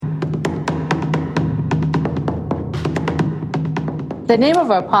The name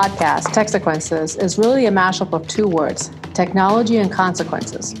of our podcast, Texequences, is really a mashup of two words, technology and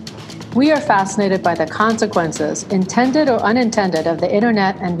consequences. We are fascinated by the consequences, intended or unintended, of the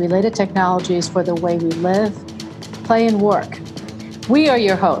internet and related technologies for the way we live, play, and work. We are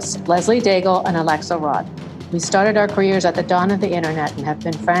your hosts, Leslie Daigle and Alexa Rod. We started our careers at the dawn of the internet and have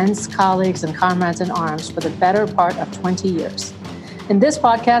been friends, colleagues, and comrades in arms for the better part of 20 years. In this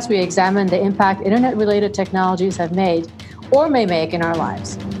podcast, we examine the impact internet-related technologies have made or may make in our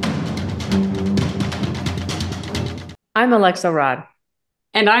lives. I'm Alexa Rod.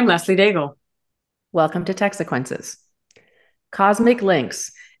 And I'm Leslie Daigle. Welcome to Texequences. Cosmic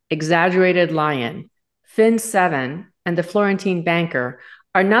Links, Exaggerated Lion, Fin7, and the Florentine Banker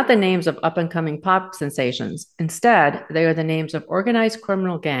are not the names of up-and-coming pop sensations. Instead, they are the names of organized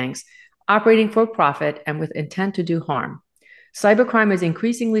criminal gangs operating for profit and with intent to do harm. Cybercrime is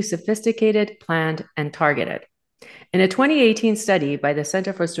increasingly sophisticated, planned, and targeted. In a 2018 study by the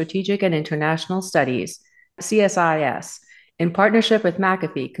Center for Strategic and International Studies, CSIS, in partnership with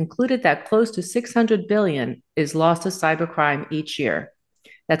McAfee, concluded that close to $600 billion is lost to cybercrime each year.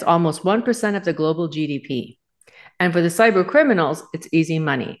 That's almost 1% of the global GDP. And for the cyber criminals, it's easy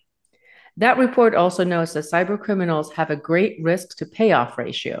money. That report also notes that cyber criminals have a great risk to payoff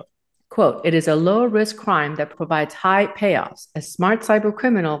ratio. Quote, "It is a low-risk crime that provides high payoffs. A smart cyber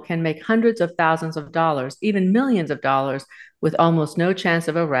criminal can make hundreds of thousands of dollars, even millions of dollars, with almost no chance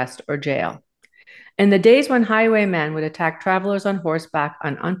of arrest or jail." In the days when highwaymen would attack travelers on horseback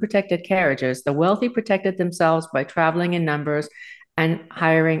on unprotected carriages, the wealthy protected themselves by traveling in numbers and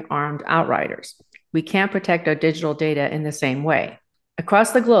hiring armed outriders. We can't protect our digital data in the same way.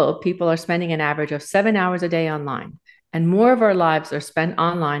 Across the globe, people are spending an average of 7 hours a day online. And more of our lives are spent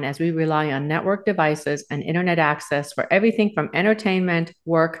online as we rely on network devices and internet access for everything from entertainment,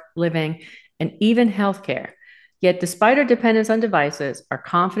 work, living, and even healthcare. Yet despite our dependence on devices, our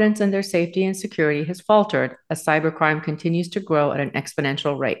confidence in their safety and security has faltered as cybercrime continues to grow at an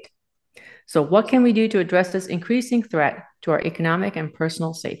exponential rate. So what can we do to address this increasing threat to our economic and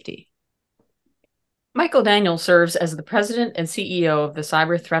personal safety? Michael Daniel serves as the president and CEO of the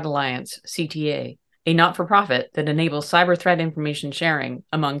Cyber Threat Alliance, CTA, a not-for-profit that enables cyber threat information sharing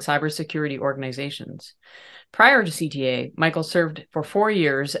among cybersecurity organizations. Prior to CTA, Michael served for 4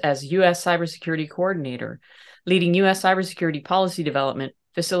 years as U.S. Cybersecurity Coordinator, leading U.S. cybersecurity policy development,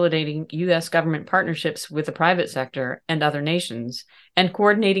 facilitating U.S. government partnerships with the private sector and other nations, and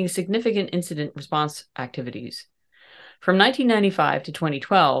coordinating significant incident response activities. From 1995 to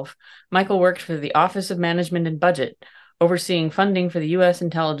 2012, Michael worked for the Office of Management and Budget, overseeing funding for the U.S.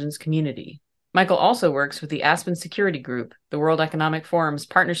 intelligence community. Michael also works with the Aspen Security Group, the World Economic Forum's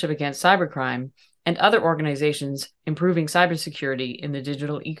Partnership Against Cybercrime, and other organizations improving cybersecurity in the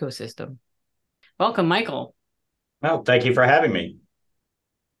digital ecosystem. Welcome, Michael. Well, thank you for having me.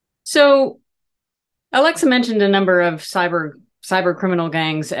 So, Alexa mentioned a number of cyber criminal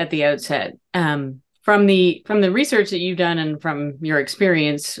gangs at the outset. From the research that you've done and from your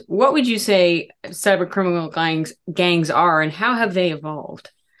experience, what would you say cyber criminal gangs are, and how have they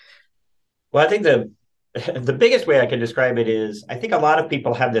evolved? Well, I think the biggest way I can describe it is I think a lot of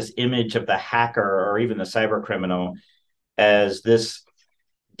people have this image of the hacker or even the cyber criminal as this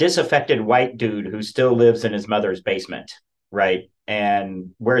disaffected white dude who still lives in his mother's basement, right?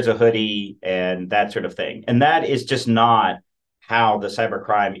 And wears a hoodie and that sort of thing. And that is just not how the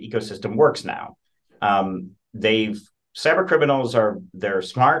cybercrime ecosystem works now. Cyber criminals they're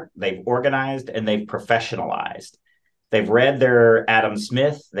smart, they've organized, and they've professionalized. They've read their Adam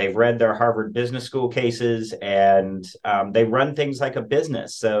Smith, they've read their Harvard Business School cases, and they run things like a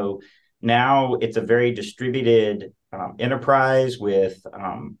business. So now it's a very distributed enterprise with,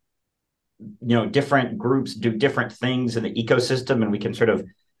 different groups do different things in the ecosystem, and we can sort of,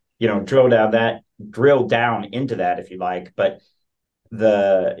 drill down into that if you like. But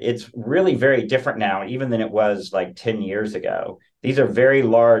it's really very different now, even than it was like 10 years ago. These are very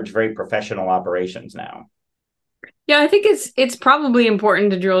large, very professional operations now. Yeah, I think it's probably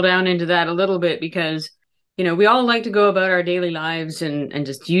important to drill down into that a little bit because, we all like to go about our daily lives and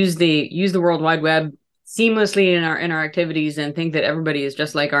just use the World Wide Web seamlessly in our activities and think that everybody is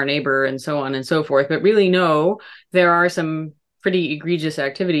just like our neighbor and so on and so forth. But really, no, there are some pretty egregious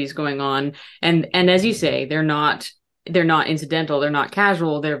activities going on. And as you say, they're not incidental, they're not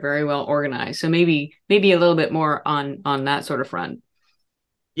casual, they're very well organized. So maybe a little bit more on that sort of front.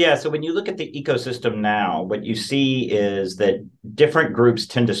 Yeah, so when you look at the ecosystem now, what you see is that different groups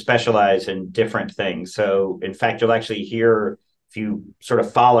tend to specialize in different things. So in fact, you'll actually hear, if you sort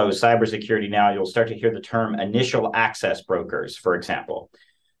of follow cybersecurity now, you'll start to hear the term initial access brokers, for example.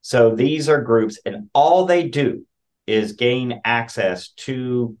 So these are groups, and all they do is gain access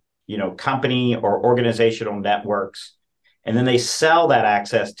to, company or organizational networks, and then they sell that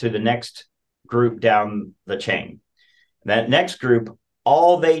access to the next group down the chain. That next group,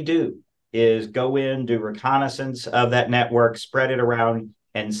 all they do is go in, do reconnaissance of that network, spread it around,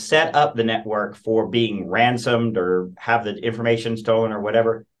 and set up the network for being ransomed or have the information stolen or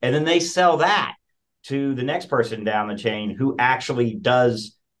whatever. And then they sell that to the next person down the chain who actually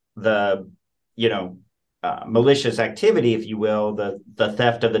does the, malicious activity, if you will, the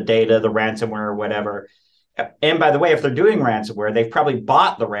theft of the data, the ransomware or whatever. And by the way, if they're doing ransomware, they've probably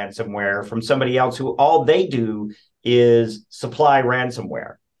bought the ransomware from somebody else who all they do is supply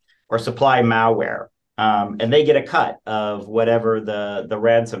ransomware or supply malware. And they get a cut of whatever the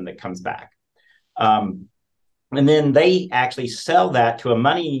ransom that comes back. And then they actually sell that to a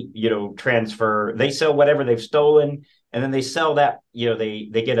money, transfer. They sell whatever they've stolen, and then they sell that,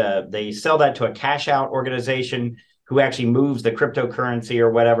 they sell that to a cash out organization who actually moves the cryptocurrency or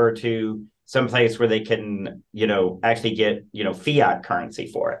whatever to someplace where they can, actually get, fiat currency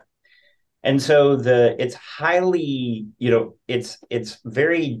for it. And so it's highly, it's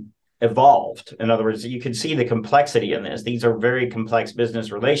very evolved. In other words, you can see the complexity in this. These are very complex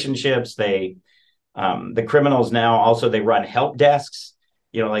business relationships. The criminals now also, they run help desks,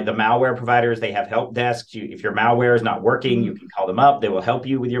 like the malware providers, they have help desks. If your malware is not working, you can call them up. They will help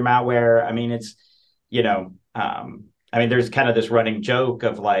you with your malware. I mean, it's, there's kind of this running joke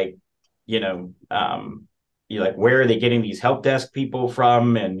of like, like, where are they getting these help desk people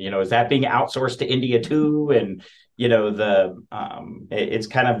from? And, is that being outsourced to India too? And, it's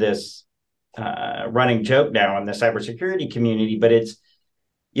kind of this running joke now in the cybersecurity community, but it's,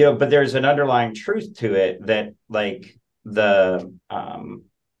 but there's an underlying truth to it that like these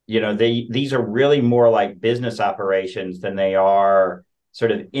are really more like business operations than they are sort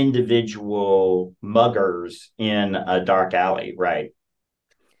of individual muggers in a dark alley, right?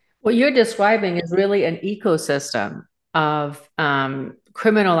 What you're describing is really an ecosystem of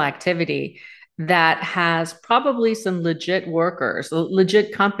criminal activity that has probably some legit workers,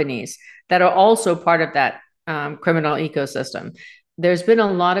 legit companies that are also part of that criminal ecosystem. There's been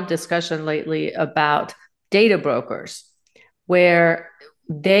a lot of discussion lately about data brokers, where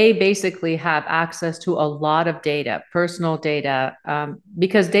they basically have access to a lot of data, personal data,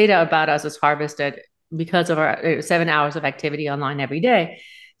 because data about us is harvested because of our 7 hours of activity online every day.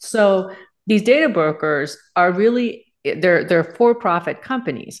 So these data brokers are really, they're for-profit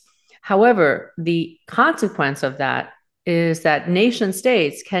companies. However, the consequence of that is that nation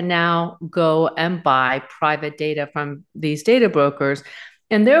states can now go and buy private data from these data brokers.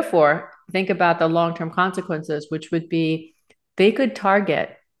 And therefore, think about the long-term consequences, which would be they could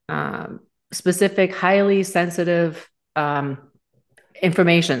target specific, highly sensitive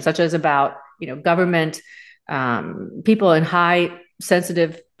information, such as about, government, people in high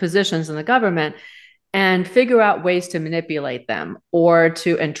sensitive positions in the government, and figure out ways to manipulate them or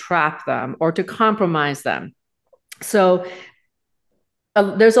to entrap them or to compromise them. So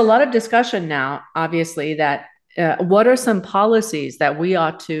there's a lot of discussion now, obviously, that what are some policies that we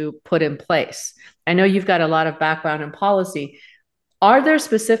ought to put in place? I know you've got a lot of background in policy. Are there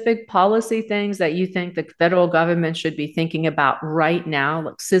specific policy things that you think the federal government should be thinking about right now,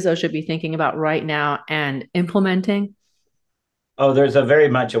 like CISO should be thinking about right now and implementing? Oh, there's a very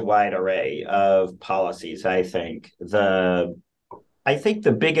much a wide array of policies, I think. I think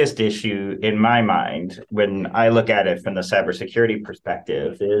the biggest issue in my mind, when I look at it from the cybersecurity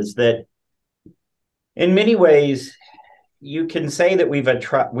perspective, is that in many ways, you can say that we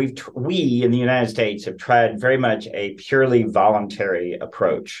in the United States have tried very much a purely voluntary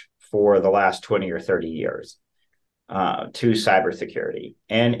approach for the last 20 or 30 years to cybersecurity.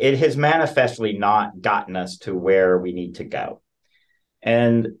 And it has manifestly not gotten us to where we need to go.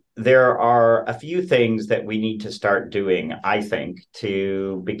 And there are a few things that we need to start doing, I think,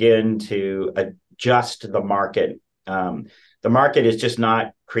 to begin to adjust the market. The market is just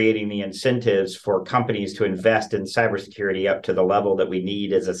not creating the incentives for companies to invest in cybersecurity up to the level that we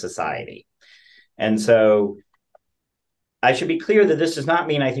need as a society. And so I should be clear that this does not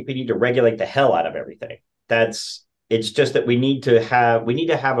mean I think we need to regulate the hell out of everything. It's just that we need to have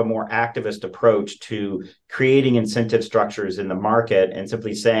a more activist approach to creating incentive structures in the market and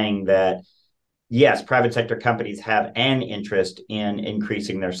simply saying that, yes, private sector companies have an interest in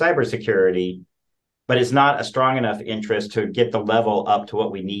increasing their cybersecurity, but it's not a strong enough interest to get the level up to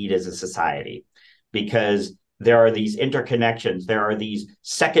what we need as a society, because there are these interconnections. There are these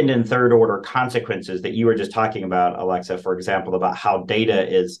second and third order consequences that you were just talking about, Alexa, for example, about how data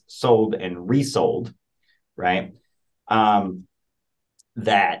is sold and resold, right?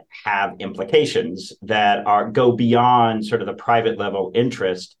 that have implications that go beyond sort of the private level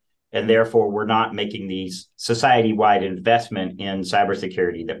interest, and therefore we're not making these society-wide investment in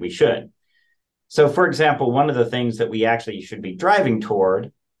cybersecurity that we should. So, for example, one of the things that we actually should be driving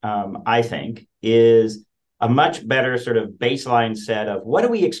toward, I think, is a much better sort of baseline set of what do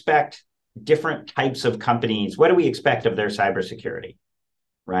we expect different types of companies, what do we expect of their cybersecurity,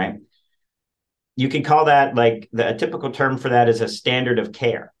 right? You could call that, like, a typical term for that is a standard of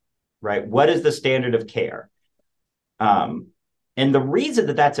care, right? What is the standard of care? And the reason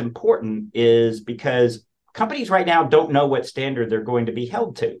that that's important is because companies right now don't know what standard they're going to be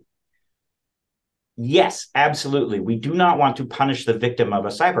held to. Yes, absolutely. We do not want to punish the victim of a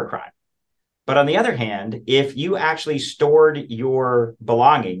cybercrime. But on the other hand, if you actually stored your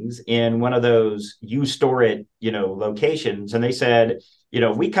belongings in one of those you store it, locations, and they said,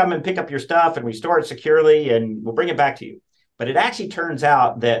 we come and pick up your stuff and we store it securely and we'll bring it back to you. But it actually turns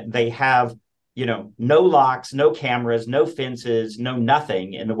out that they have, no locks, no cameras, no fences, no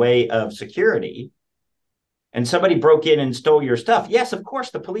nothing in the way of security. And somebody broke in and stole your stuff. Yes, of course,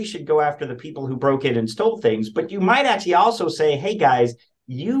 the police should go after the people who broke in and stole things. But you might actually also say, hey, guys,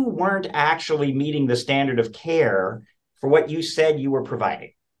 you weren't actually meeting the standard of care for what you said you were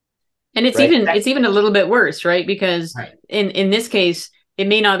providing. And it's even a little bit worse, right? Because in this case, it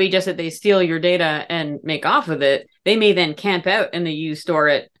may not be just that they steal your data and make off with it. They may then camp out in the you store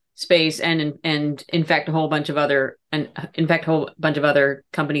it space and infect a whole bunch of other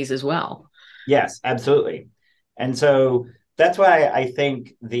companies as well. Yes, absolutely. And so that's why I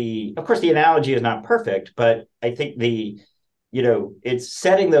think of course, the analogy is not perfect, but I think it's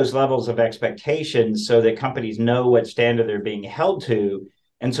setting those levels of expectations so that companies know what standard they're being held to.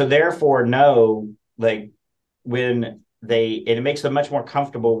 And so therefore know, like, it makes them much more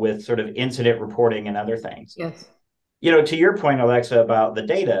comfortable with sort of incident reporting and other things. Yes. To your point, Alexa, about the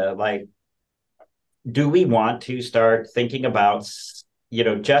data, like, do we want to start thinking about,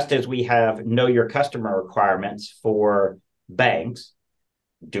 just as we have know your customer requirements for banks,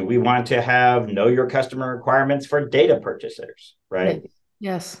 do we want to have know your customer requirements for data purchasers, right?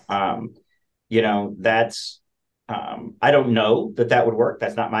 Yes. That's, I don't know that would work.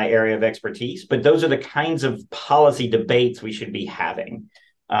 That's not my area of expertise, but those are the kinds of policy debates we should be having.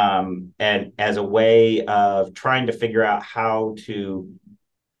 And as a way of trying to figure out how to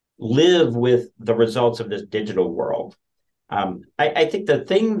live with the results of this digital world. I think the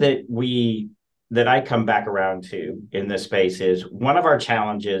thing that I come back around to in this space is one of our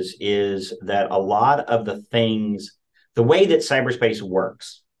challenges is that a lot of the way that cyberspace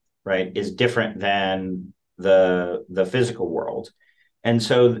works, right, is different than the physical world. And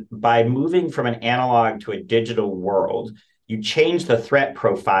so by moving from an analog to a digital world, you change the threat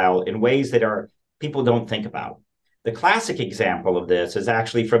profile in ways that people don't think about. The classic example of this is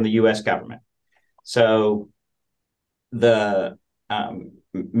actually from the US government. So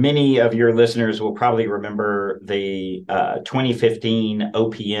many of your listeners will probably remember the 2015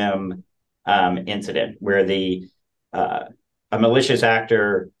 OPM incident where a malicious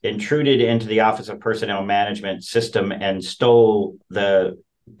actor intruded into the Office of Personnel Management system and stole the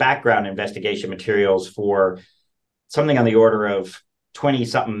background investigation materials for something on the order of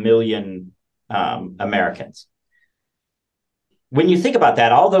 20-something million Americans. When you think about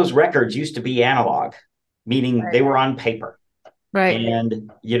that, all those records used to be analog, meaning they were on paper. Right. And,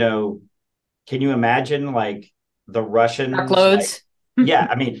 can you imagine, like, the Russians? Uploads? Yeah,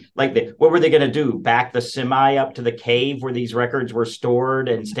 I mean, like, what were they going to do? Back the semi up to the cave where these records were stored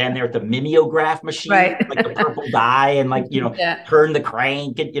and stand there at the mimeograph machine, right, like the purple dye, and turn the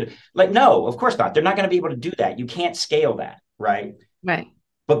crank. No, of course not. They're not going to be able to do that. You can't scale that, right? Right.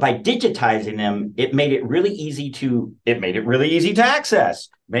 But by digitizing them, it made it really easy to access.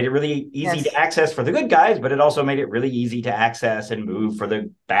 Made it really easy to access for the good guys, but it also made it really easy to access and move for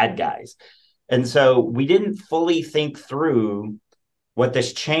the bad guys. And so we didn't fully think through what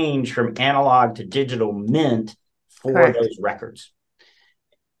this change from analog to digital meant for those records.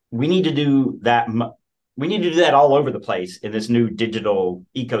 We need to do that. We need to do that all over the place in this new digital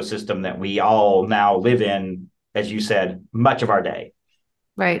ecosystem that we all now live in, as you said, much of our day.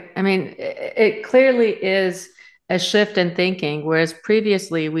 Right. I mean, it clearly is a shift in thinking, whereas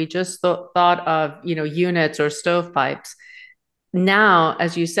previously we just thought of, units or stovepipes. Now,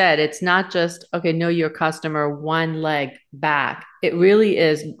 as you said, it's not just, okay, know your customer one leg back. It really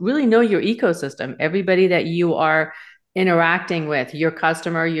is know your ecosystem, everybody that you are interacting with, your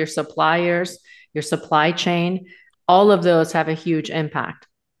customer, your suppliers, your supply chain, all of those have a huge impact.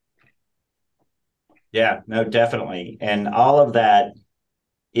 Yeah, no, definitely. And all of that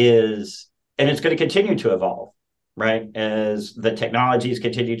and it's going to continue to evolve. right? As the technologies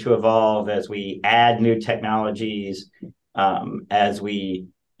continue to evolve, as we add new technologies, as we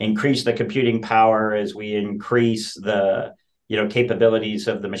increase the computing power, as we increase the capabilities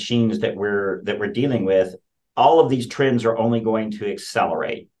of the machines that we're dealing with, all of these trends are only going to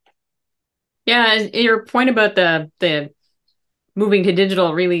accelerate. Yeah, your point about the moving to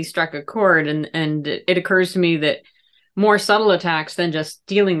digital really struck a chord, and it occurs to me that more subtle attacks than just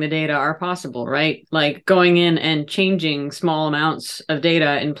stealing the data are possible, right? Like going in and changing small amounts of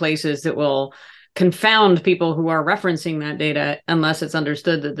data in places that will confound people who are referencing that data unless it's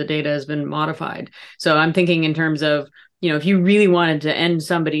understood that the data has been modified. So I'm thinking in terms of, if you really wanted to end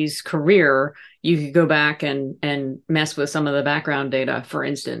somebody's career, you could go back and mess with some of the background data, for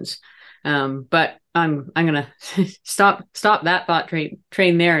instance. But I'm gonna stop that thought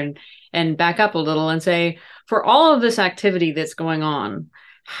train there and back up a little and say, for all of this activity that's going on,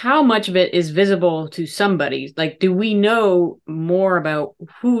 how much of it is visible to somebody? Like, do we know more about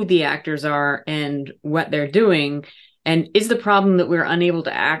who the actors are and what they're doing? And is the problem that we're unable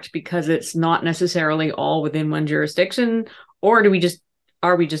to act because it's not necessarily all within one jurisdiction, or are we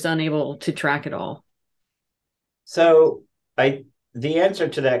just unable to track it all? So the answer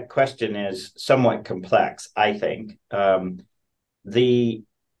to that question is somewhat complex, I think.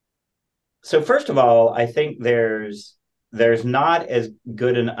 So first of all, I think there's not as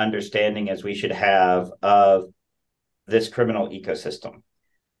good an understanding as we should have of this criminal ecosystem.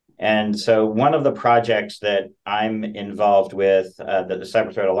 And so one of the projects that I'm involved with, that the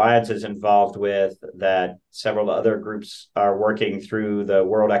Cyber Threat Alliance is involved with, that several other groups are working through the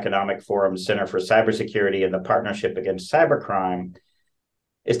World Economic Forum Center for Cybersecurity and the Partnership Against Cybercrime,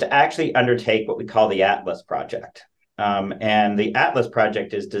 is to actually undertake what we call the Atlas Project. And the Atlas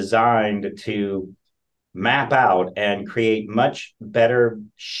Project is designed to map out and create much better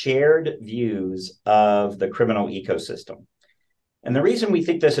shared views of the criminal ecosystem. And the reason we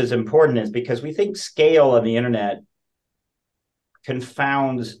think this is important is because we think scale on the internet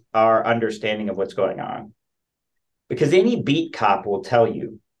confounds our understanding of what's going on. Because any beat cop will tell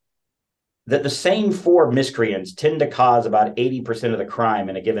you that the same four miscreants tend to cause about 80% of the crime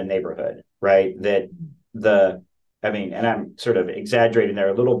in a given neighborhood, right? And I'm sort of exaggerating there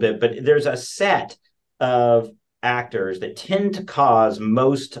a little bit, but there's a set of actors that tend to cause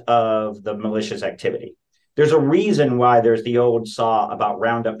most of the malicious activity. There's a reason why there's the old saw about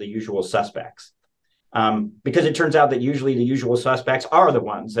round up the usual suspects, because it turns out that usually the usual suspects are the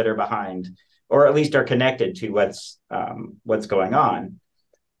ones that are behind, or at least are connected to what's going on.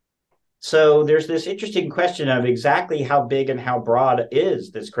 So there's this interesting question of exactly how big and how broad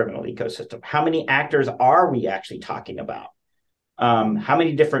is this criminal ecosystem? How many actors are we actually talking about? How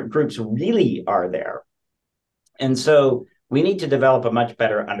many different groups really are there? And so we need to develop a much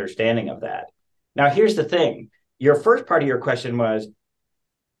better understanding of that. Now, here's the thing. Your first part of your question was,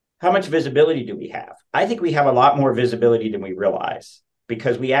 how much visibility do we have? I think we have a lot more visibility than we realize,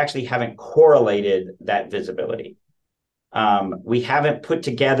 because we actually haven't correlated that visibility. We haven't put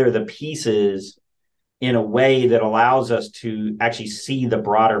together the pieces in a way that allows us to actually see the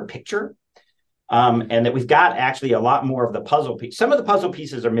broader picture, and that we've got actually a lot more of the puzzle piece. Some of the puzzle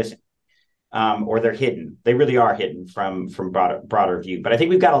pieces are missing, or they're hidden. They really are hidden from broader view. But I think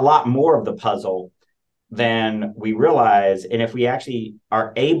we've got a lot more of the puzzle than we realize. And if we actually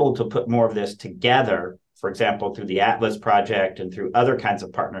are able to put more of this together, for example, through the Atlas Project and through other kinds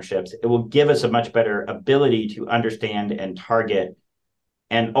of partnerships, it will give us a much better ability to understand and target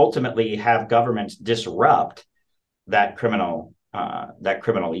and ultimately have governments disrupt that criminal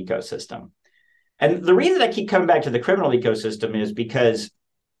ecosystem. And the reason I keep coming back to the criminal ecosystem is because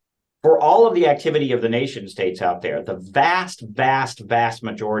for all of the activity of the nation states out there, the vast, vast, vast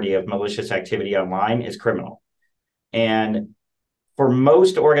majority of malicious activity online is criminal. And for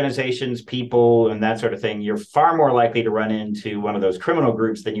most organizations, people, and that sort of thing, you're far more likely to run into one of those criminal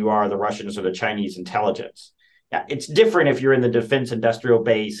groups than you are the Russians or the Chinese intelligence. Yeah, it's different if you're in the defense industrial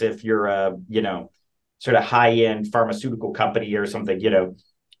base, if you're a, sort of high-end pharmaceutical company or something,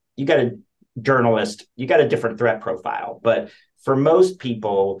 you got a journalist, you got a different threat profile. But for most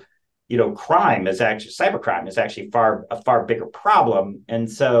people, cybercrime is actually a far bigger problem. And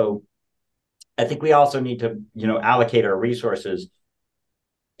so I think we also need to, allocate our resources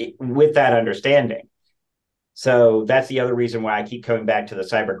with that understanding. So that's the other reason why I keep coming back to the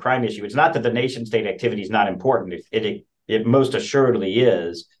cybercrime issue. It's not that the nation state activity is not important. It most assuredly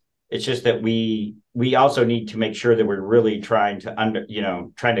is. It's just that we also need to make sure that we're really trying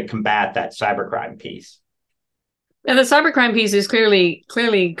to combat that cybercrime piece. And the cybercrime piece is clearly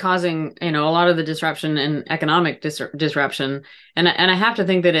causing, a lot of the disruption and economic disruption, and I have to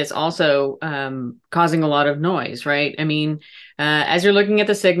think that it's also causing a lot of noise, right? I mean, as you're looking at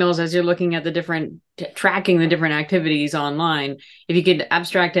the signals, as you're looking at the different tracking the different activities online, if you could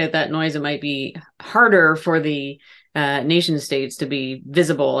abstract out that noise, it might be harder for the nation states to be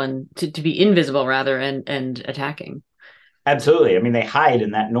visible and to be invisible rather, and attacking. Absolutely. I mean, they hide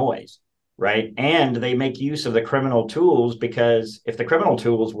in that noise, right? And they make use of the criminal tools, because if the criminal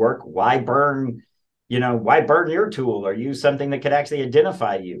tools work, why burn your tool or use something that could actually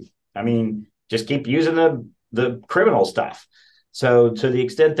identify you? I mean, just keep using the criminal stuff. So to the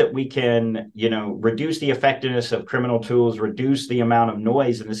extent that we can, reduce the effectiveness of criminal tools, reduce the amount of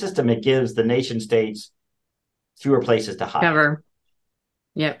noise in the system, it gives the nation states fewer places to hide. Cover.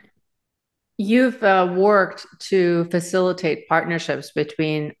 Yep. You've worked to facilitate partnerships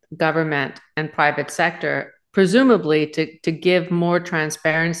between government and private sector, presumably to give more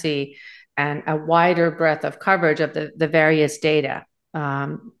transparency and a wider breadth of coverage of the various data,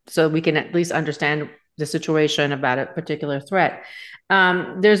 so we can at least understand the situation about a particular threat.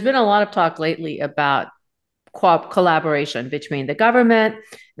 There's been a lot of talk lately about collaboration between the government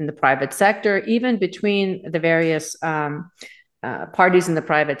and the private sector, even between the various parties in the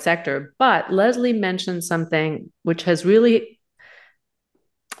private sector. But Leslie mentioned something which has really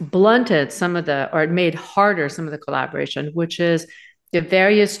blunted or made harder some of the collaboration, which is the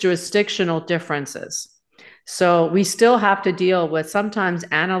various jurisdictional differences. So we still have to deal with sometimes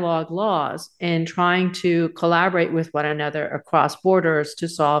analog laws in trying to collaborate with one another across borders to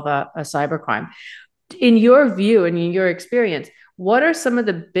solve a cybercrime. In your view and in your experience, what are some of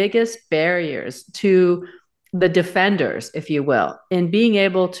the biggest barriers to the defenders, if you will, in being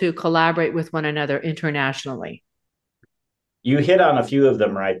able to collaborate with one another internationally? You hit on a few of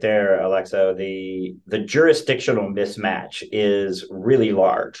them right there, Alexa. The jurisdictional mismatch is really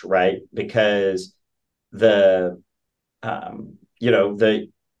large, right? Because the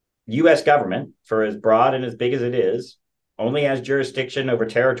U.S. government, for as broad and as big as it is, only has jurisdiction over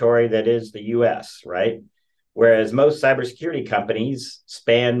territory that is the U.S., right? Whereas most cybersecurity companies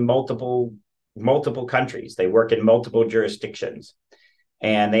span multiple countries. They work in multiple jurisdictions,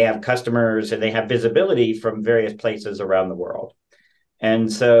 and they have customers and they have visibility from various places around the world.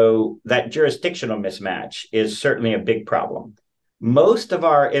 And so that jurisdictional mismatch is certainly a big problem. Most of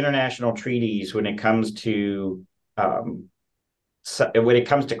our international treaties, when it comes to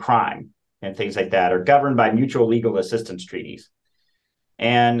crime and things like that, are governed by mutual legal assistance treaties.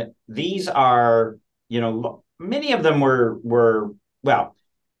 And these are, many of them were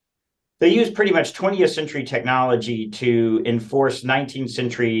they used pretty much 20th century technology to enforce 19th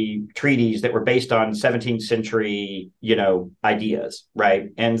century treaties that were based on 17th century, ideas, right?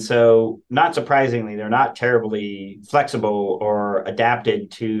 And so, not surprisingly, they're not terribly flexible or adapted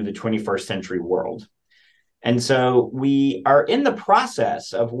to the 21st century world. And so we are in the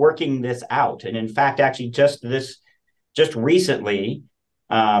process of working this out. And in fact, actually just recently,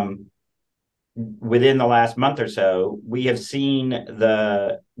 within the last month or so, we have seen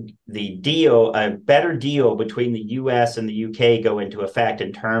a better deal between the US and the UK go into effect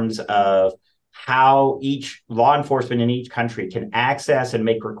in terms of how each law enforcement in each country can access and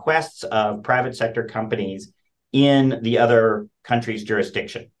make requests of private sector companies in the other country's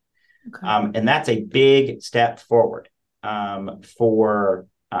jurisdiction. Okay. And that's a big step forward for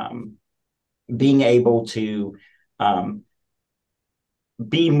being able to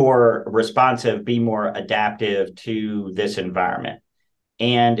be more responsive, be more adaptive to this environment.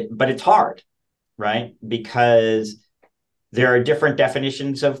 But it's hard, right? Because there are different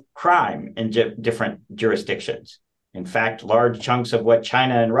definitions of crime in different jurisdictions. In fact, large chunks of what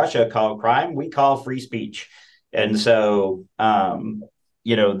China and Russia call crime, we call free speech. And so,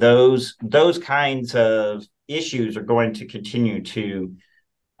 those kinds of issues are going to continue to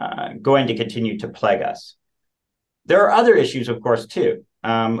plague us. There are other issues, of course, too,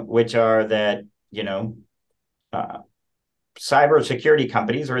 which are that, cybersecurity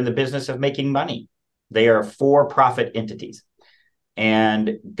companies are in the business of making money. They are for-profit entities,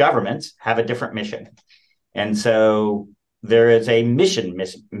 and governments have a different mission. And so there is a mission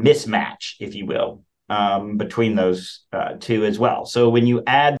mismatch, if you will, between those two as well. So when you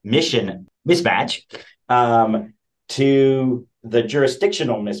add mission mismatch to the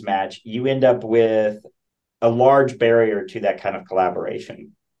jurisdictional mismatch, you end up with a large barrier to that kind of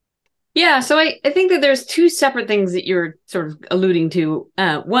collaboration. Yeah, so I think that there's two separate things that you're sort of alluding to.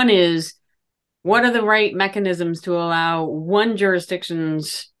 One is, what are the right mechanisms to allow one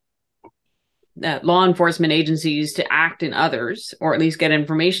jurisdiction's law enforcement agencies to act in others, or at least get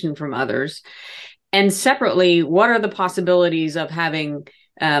information from others? And separately, what are the possibilities of having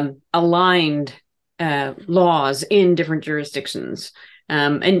aligned laws in different jurisdictions?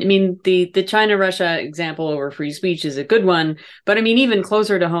 And I mean, the China-Russia example over free speech is a good one, but I mean, even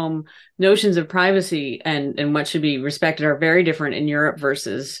closer to home, notions of privacy and what should be respected are very different in Europe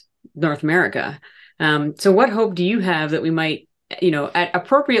versus North America. So what hope do you have that we might, at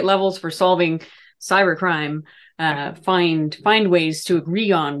appropriate levels for solving cybercrime, find ways to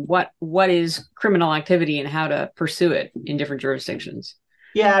agree on what is criminal activity and how to pursue it in different jurisdictions?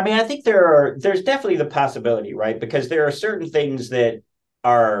 Yeah, I mean, I think there's definitely the possibility, right? Because there are certain things that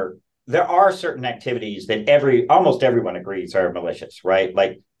there are certain activities that almost everyone agrees are malicious, right?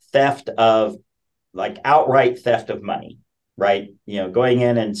 Like outright theft of money, right? Going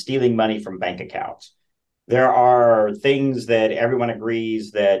in and stealing money from bank accounts. There are things that everyone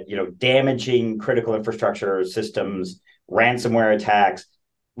agrees that, damaging critical infrastructure systems, ransomware attacks,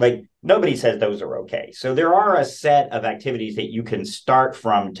 like nobody says those are okay. So there are a set of activities that you can start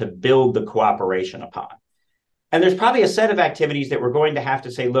from to build the cooperation upon. And there's probably a set of activities that we're going to have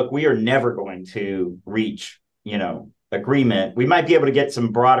to say, look, we are never going to reach, agreement. We might be able to get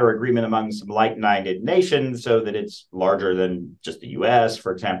some broader agreement among some like-minded nations so that it's larger than just the US,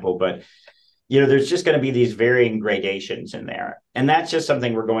 for example. But, there's just going to be these varying gradations in there. And that's just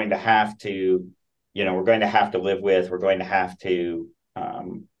something we're going to have to, live with. We're going to have to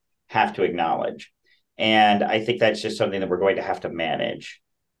acknowledge. And I think that's just something that we're going to have to manage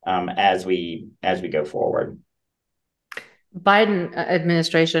as we go forward. Biden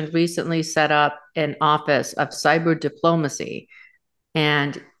administration recently set up an office of cyber diplomacy,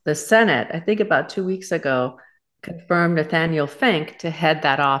 and the Senate, I think about 2 weeks ago, confirmed Nathaniel Fink to head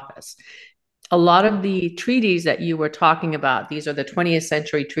that office. A lot of the treaties that you were talking about, these are the 20th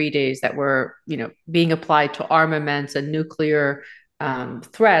century treaties that were, being applied to armaments and nuclear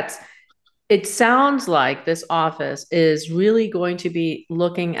threats. It sounds like this office is really going to be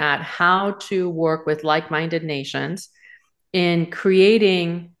looking at how to work with like-minded nations in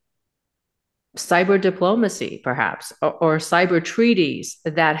creating cyber diplomacy, perhaps, or cyber treaties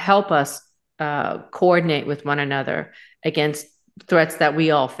that help us coordinate with one another against threats that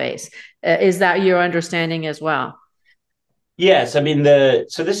we all face. Is that your understanding as well? Yes. I mean,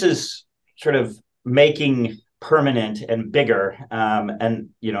 so this is sort of making permanent and bigger. And,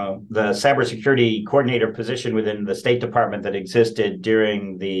 the cybersecurity coordinator position within the State Department that existed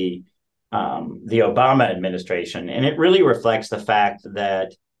during the Obama administration. And it really reflects the fact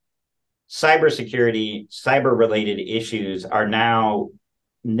that cybersecurity, cyber-related issues are now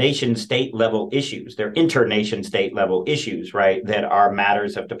nation-state level issues. They're inter-nation state level issues, right, that are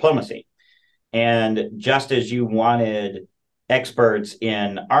matters of diplomacy. And just as you wanted experts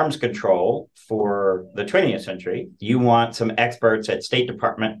in arms control for the 20th century, you want some experts at State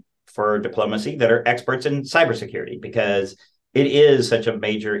Department for diplomacy that are experts in cybersecurity, because it is such a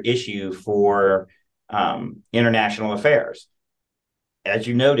major issue for international affairs. As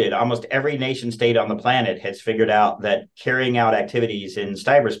you noted, almost every nation state on the planet has figured out that carrying out activities in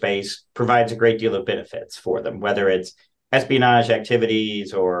cyberspace provides a great deal of benefits for them, whether it's espionage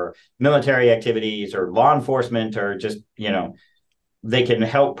activities or military activities or law enforcement, or just, they can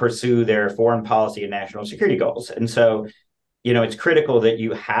help pursue their foreign policy and national security goals. And so, it's critical that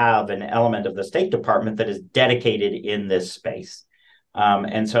you have an element of the State Department that is dedicated in this space.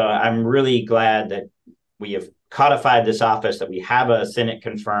 And so I'm really glad that we have codified this office, that we have a Senate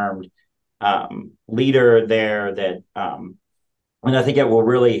confirmed leader there that, and I think it will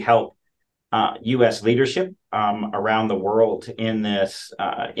really help U.S. leadership around the world in this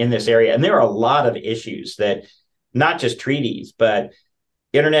area. And there are a lot of issues that, not just treaties, but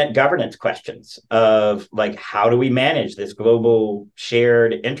internet governance questions of, like, how do we manage this global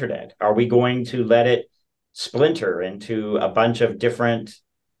shared internet? Are we going to let it splinter into a bunch of different,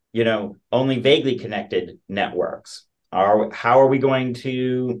 only vaguely connected networks? How are we going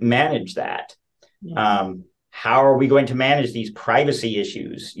to manage that? Yes. How are we going to manage these privacy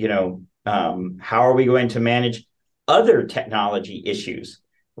issues? How are we going to manage other technology issues,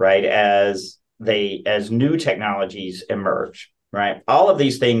 right, as new technologies emerge, right? All of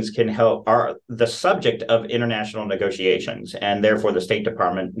these things are the subject of international negotiations, and therefore the State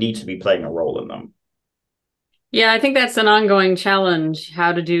Department needs to be playing a role in them. Yeah, I think that's an ongoing challenge,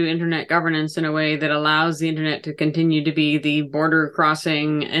 how to do internet governance in a way that allows the internet to continue to be the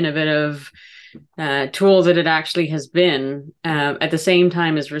border-crossing, innovative tool that it actually has been, at the same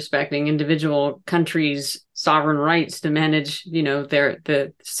time as respecting individual countries' sovereign rights to manage,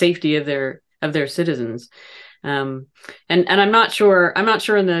 the safety of their citizens. And I'm not sure in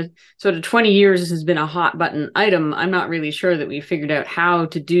the sort of 20 years this has been a hot button item. I'm not really sure that we figured out how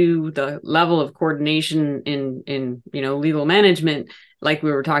to do the level of coordination in legal management, like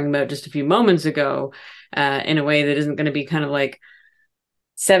we were talking about just a few moments ago, in a way that isn't going to be kind of like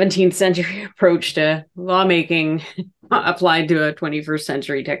 17th century approach to lawmaking applied to a 21st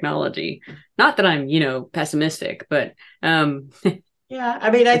century technology. Not that I'm, pessimistic, but yeah,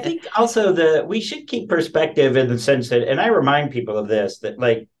 I mean, I think also we should keep perspective in the sense that, and I remind people of this, that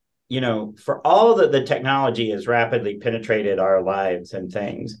like, for all that the technology has rapidly penetrated our lives and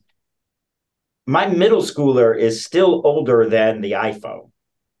things, my middle schooler is still older than the iPhone,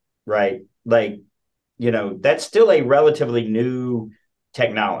 right? Like, that's still a relatively new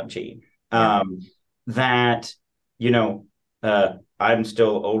technology. Yeah. That I'm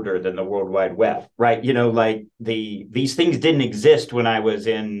still older than the World Wide Web, right? Like these things didn't exist when I was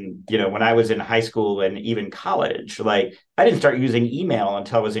in high school and even college. Like I didn't start using email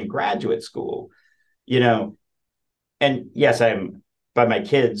until I was in graduate school, and yes, I'm by my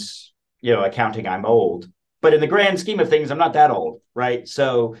kids, accounting, I'm old, but in the grand scheme of things, I'm not that old, right?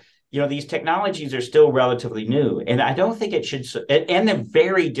 So these technologies are still relatively new, and I don't think it should, and they're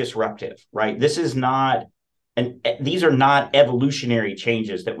very disruptive, right? These are not evolutionary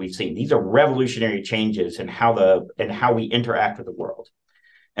changes that we've seen. These are revolutionary changes in how we interact with the world.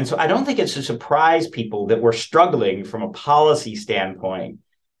 And so I don't think it's to surprise people that we're struggling from a policy standpoint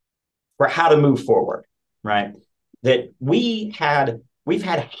for how to move forward, right? That we've had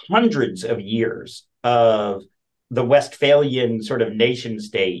hundreds of years of the Westphalian sort of nation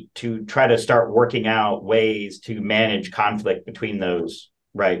state to try to start working out ways to manage conflict between those,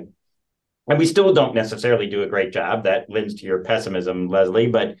 right? And we still don't necessarily do a great job. That lends to your pessimism, Leslie.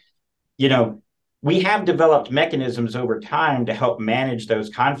 But, we have developed mechanisms over time to help manage those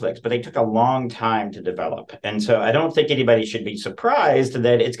conflicts, but they took a long time to develop. And so I don't think anybody should be surprised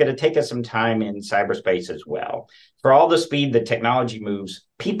that it's going to take us some time in cyberspace as well. For all the speed that technology moves,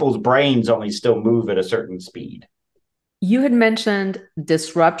 people's brains only still move at a certain speed. You had mentioned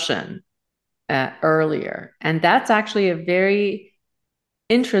disruption earlier, and that's actually a very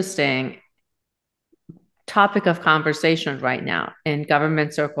interesting topic of conversation right now in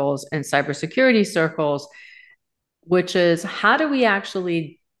government circles and cybersecurity circles, which is how do we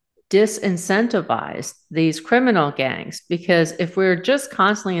actually disincentivize these criminal gangs? Because if we're just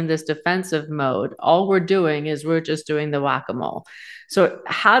constantly in this defensive mode, all we're doing is we're just doing the whack-a-mole. So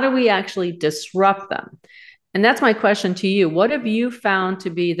how do we actually disrupt them? And that's my question to you. What have you found to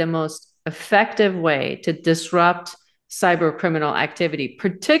be the most effective way to disrupt cyber criminal activity,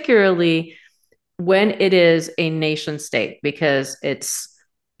 particularly when it is a nation state? Because it's,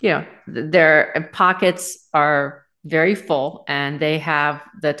 their pockets are very full and they have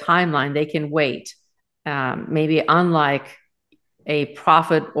the timeline, they can wait, maybe unlike a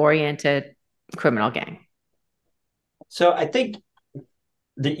profit-oriented criminal gang. So I think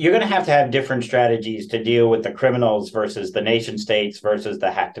you're going to have different strategies to deal with the criminals versus the nation states versus the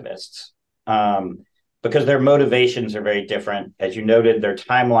hacktivists, because their motivations are very different. As you noted, their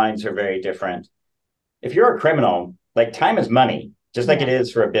timelines are very different. If you're a criminal, like time is money, just like it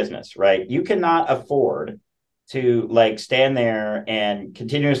is for a business, right? You cannot afford to like stand there and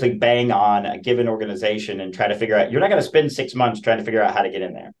continuously bang on a given organization and try to figure out, you're not going to spend 6 months trying to figure out how to get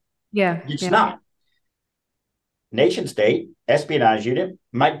in there. Yeah. It's not. Nation state espionage unit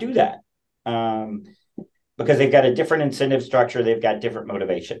might do that because they've got a different incentive structure. They've got different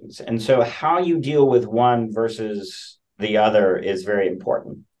motivations. And so how you deal with one versus the other is very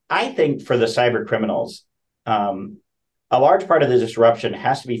important. I think for the cyber criminals, a large part of the disruption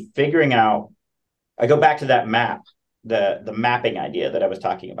has to be figuring out, I go back to that map, the mapping idea that I was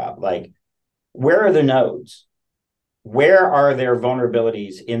talking about. Like, where are the nodes? Where are there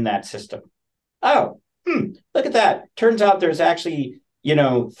vulnerabilities in that system? Oh, look at that. Turns out there's actually,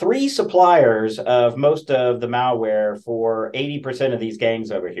 3 suppliers of most of the malware for 80% of these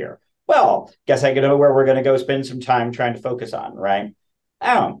gangs over here. Well, guess I know where we're going to go spend some time trying to focus on, right?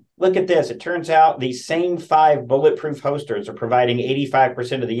 Oh, look at this. It turns out these same 5 bulletproof hosters are providing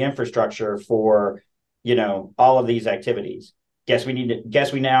 85% of the infrastructure for, all of these activities. Guess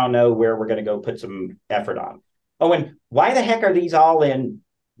we now know where we're going to go put some effort on. Oh, and why the heck are these all in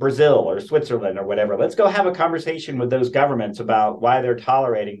Brazil or Switzerland or whatever? Let's go have a conversation with those governments about why they're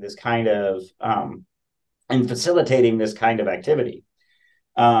tolerating this kind of and facilitating this kind of activity.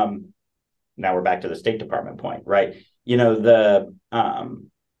 Now we're back to the State Department point, right?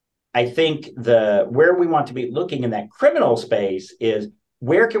 I think where we want to be looking in that criminal space is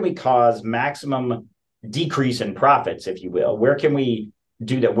where can we cause maximum decrease in profits, if you will? Where can we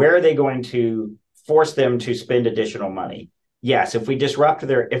do that? Where are they going to force them to spend additional money. Yes, if we disrupt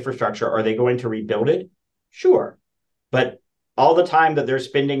their infrastructure, are they going to rebuild it? Sure. But all the time that they're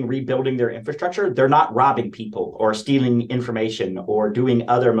spending rebuilding their infrastructure, they're not robbing people or stealing information or doing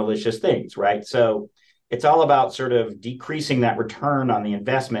other malicious things, right? So it's all about sort of decreasing that return on the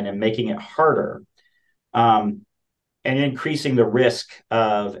investment and making it harder, and increasing the risk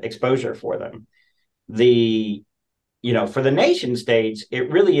of exposure for them. For the nation states, it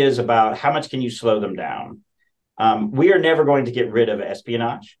really is about how much can you slow them down. We are never going to get rid of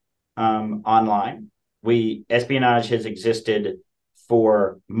espionage online. Espionage has existed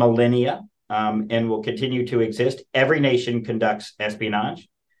for millennia, and will continue to exist. Every nation conducts espionage,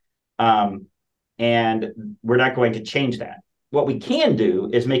 and we're not going to change that. What we can do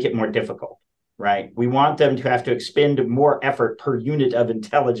is make it more difficult, right? We want them to have to expend more effort per unit of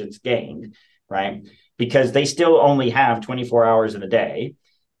intelligence gained, right? Because they still only have 24 hours in a day.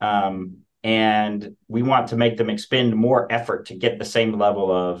 And we want to make them expend more effort to get the same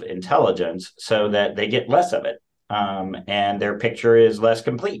level of intelligence so that they get less of it, and their picture is less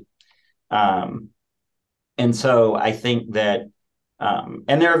complete. And so I think that,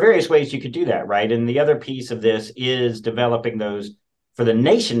 and there are various ways you could do that, right? And the other piece of this is developing those, for the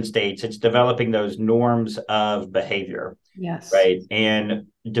nation states, it's developing those norms of behavior. Yes. Right. And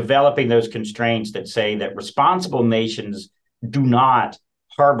developing those constraints that say that responsible nations do not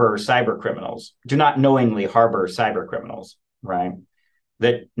harbor cyber criminals, do not knowingly harbor cyber criminals, right?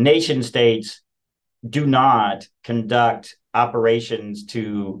 That nation states do not conduct operations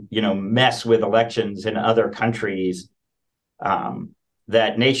to, mess with elections in other countries,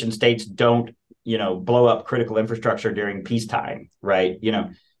 that nation states don't, blow up critical infrastructure during peacetime, right?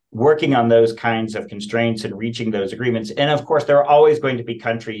 Working on those kinds of constraints and reaching those agreements. And of course, there are always going to be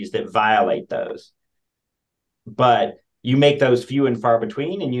countries that violate those. But you make those few and far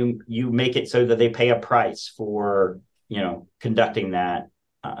between, and you make it so that they pay a price for, conducting that.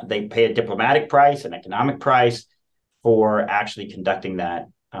 They pay a diplomatic price, an economic price for actually conducting that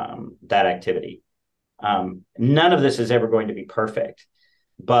activity. None of this is ever going to be perfect,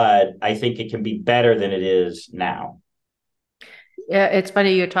 but I think it can be better than it is now. Yeah, it's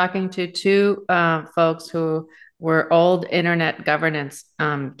funny. You're talking to two folks who were old internet governance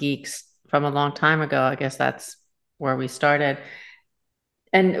geeks from a long time ago. I guess that's where we started.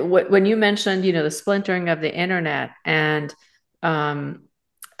 And when you mentioned, the splintering of the internet and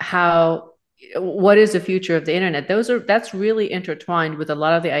what is the future of the internet? That's really intertwined with a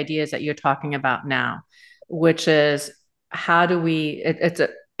lot of the ideas that you're talking about now, which is how do we?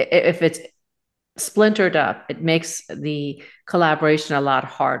 If it's splintered up, it makes the collaboration a lot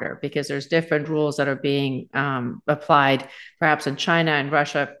harder because there's different rules that are being applied, perhaps in China and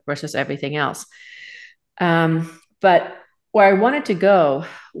Russia versus everything else. But where I wanted to go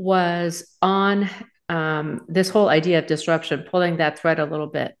was on this whole idea of disruption, pulling that thread a little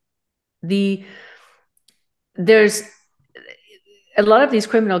bit. There's a lot of these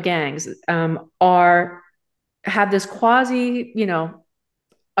criminal gangs have this quasi,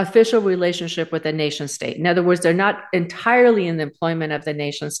 official relationship with the nation state. In other words, they're not entirely in the employment of the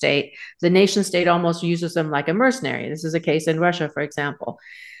nation state. The nation state almost uses them like a mercenary. This is a case in Russia, for example.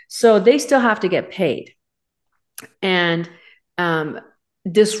 So they still have to get paid. And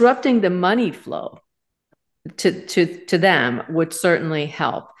disrupting the money flow to them would certainly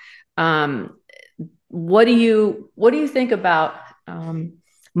help. What do you think about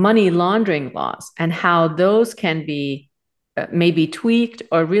money laundering laws and how those can be maybe tweaked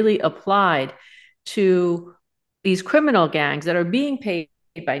or really applied to these criminal gangs that are being paid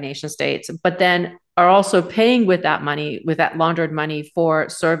by nation states, but then are also paying with that money, with that laundered money, for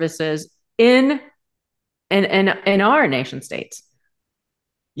services in our nation states?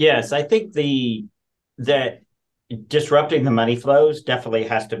 Yes, I think that disrupting the money flows definitely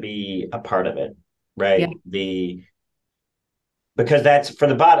has to be a part of it, right? Yeah. Because that's for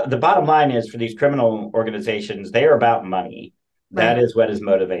the bottom line is, for these criminal organizations, they are about money. Right. That is what is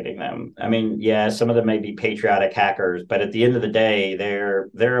motivating them. I mean, yeah, some of them may be patriotic hackers, but at the end of the day,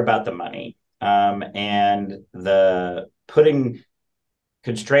 they're about the money. And the putting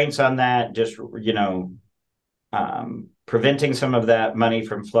constraints on that, just, preventing some of that money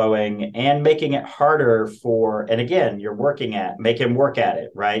from flowing and making it harder and again, you're make them work at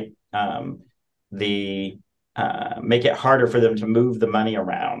it, right? Make it harder for them to move the money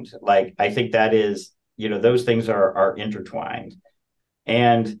around. Like, I think that is, those things are intertwined.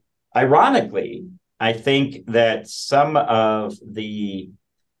 And ironically, I think that some of the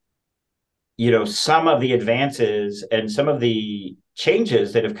advances and some of the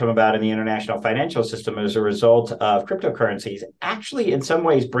changes that have come about in the international financial system as a result of cryptocurrencies actually in some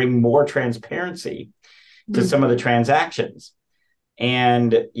ways bring more transparency to some of the transactions.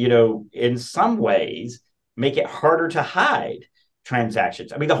 And, in some ways make it harder to hide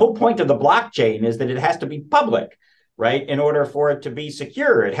transactions. I mean, the whole point of the blockchain is that it has to be public, right? In order for it to be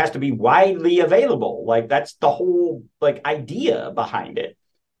secure, it has to be widely available. Like that's the whole idea behind it.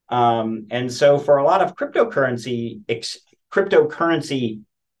 And so for a lot of cryptocurrency,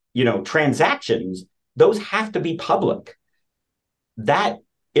 transactions, those have to be public. That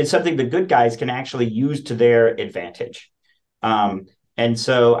is something the good guys can actually use to their advantage. And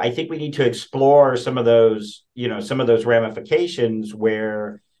so I think we need to explore some of those ramifications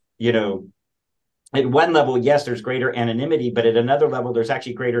where, at one level, yes, there's greater anonymity, but at another level, there's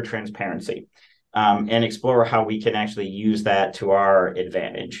actually greater transparency, and explore how we can actually use that to our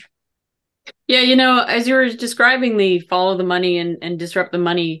advantage. Yeah, as you were describing the follow the money and disrupt the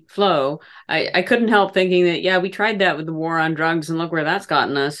money flow, I couldn't help thinking that, yeah, we tried that with the war on drugs and look where that's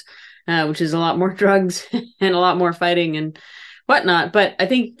gotten us, which is a lot more drugs and a lot more fighting and whatnot. But I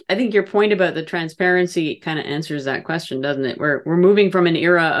think your point about the transparency kind of answers that question, doesn't it? We're moving from an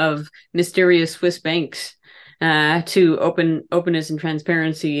era of mysterious Swiss banks to openness and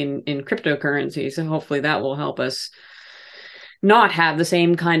transparency in cryptocurrency. So hopefully that will help us not have the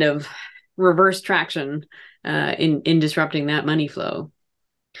same kind of reverse traction in disrupting that money flow.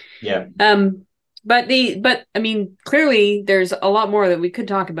 Yeah. But I mean, clearly there's a lot more that we could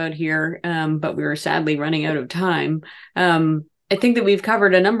talk about here, but we're sadly running out of time. I think that we've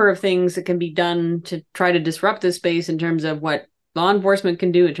covered a number of things that can be done to try to disrupt this space in terms of what law enforcement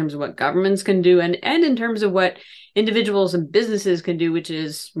can do, in terms of what governments can do, and in terms of what individuals and businesses can do, which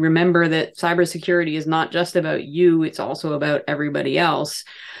is remember that cybersecurity is not just about you, it's also about everybody else.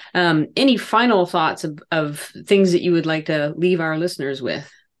 Any final thoughts of things that you would like to leave our listeners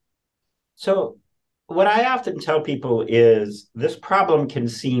with? So what I often tell people is this problem can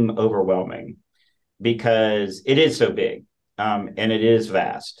seem overwhelming because it is so big, and it is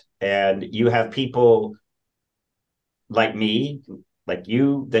vast. And you have people like me, like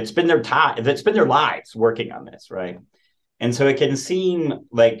you, that spend their lives working on this, right? And so it can seem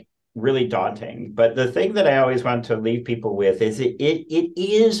like really daunting. But the thing that I always want to leave people with is it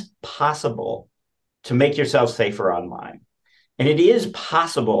is possible to make yourself safer online. And it is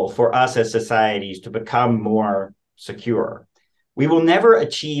possible for us as societies to become more secure. We will never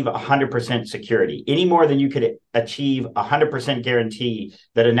achieve 100% security any more than you could achieve 100% guarantee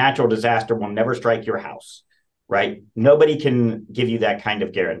that a natural disaster will never strike your house, right? Nobody can give you that kind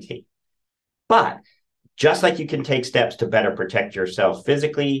of guarantee. But just like you can take steps to better protect yourself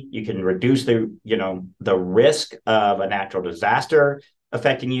physically, you can reduce the risk of a natural disaster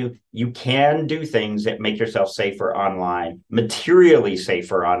affecting you. You can do things that make yourself safer online, materially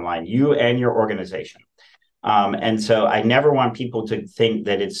safer online, you and your organization. And so I never want people to think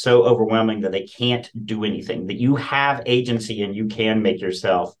that it's so overwhelming that they can't do anything, that you have agency and you can make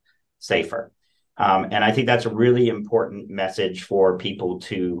yourself safer. And I think that's a really important message for people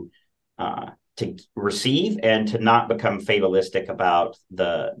to receive and to not become fatalistic about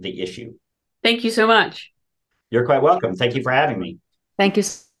the issue. Thank you so much. You're quite welcome. Thank you for having me. Thank you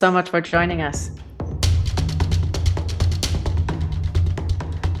so much for joining us.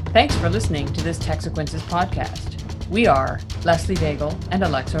 Thanks for listening to this Techsequences podcast. We are Leslie Daigle and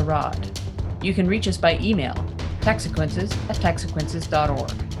Alexa Rod. You can reach us by email,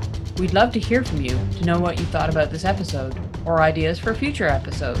 techsequences@techsequences.org. We'd love to hear from you to know what you thought about this episode or ideas for future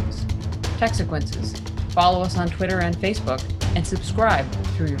episodes. Techsequences. Follow us on Twitter and Facebook and subscribe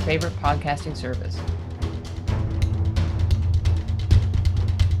through your favorite podcasting service.